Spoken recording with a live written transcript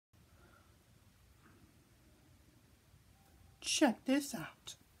check this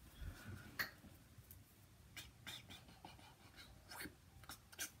out.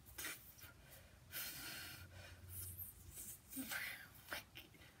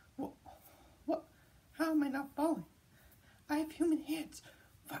 What? How am I not falling? I have human hands.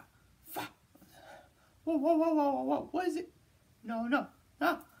 Whoa, whoa, whoa, whoa, whoa, whoa. What is it? No.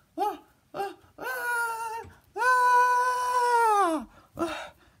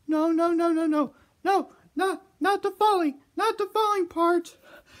 No, not the falling part.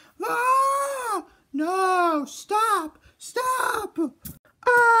 No, stop.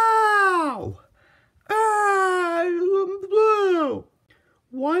 Ow! Blue!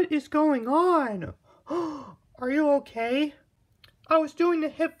 What is going on? Are you okay? I was doing the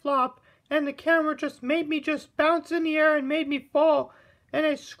hip flop and the camera just made me just bounce in the air and made me fall, and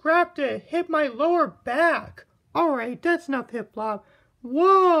I scrapped it, hit my lower back. Alright, that's enough hip flop.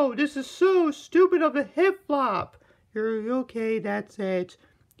 Whoa, this is so stupid of a hip flop. You're okay, that's it.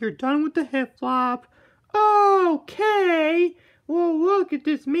 You're done with the hip flop. Okay. Well, look at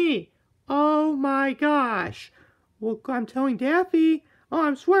this me. Oh my gosh. Well, I'm telling Daffy. Oh,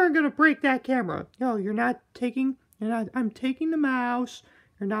 I swear I'm gonna break that camera. No, I'm taking the mouse.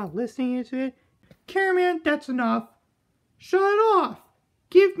 You're not listening to it. Cameraman, that's enough. Shut it off.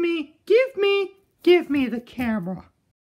 Give me the camera.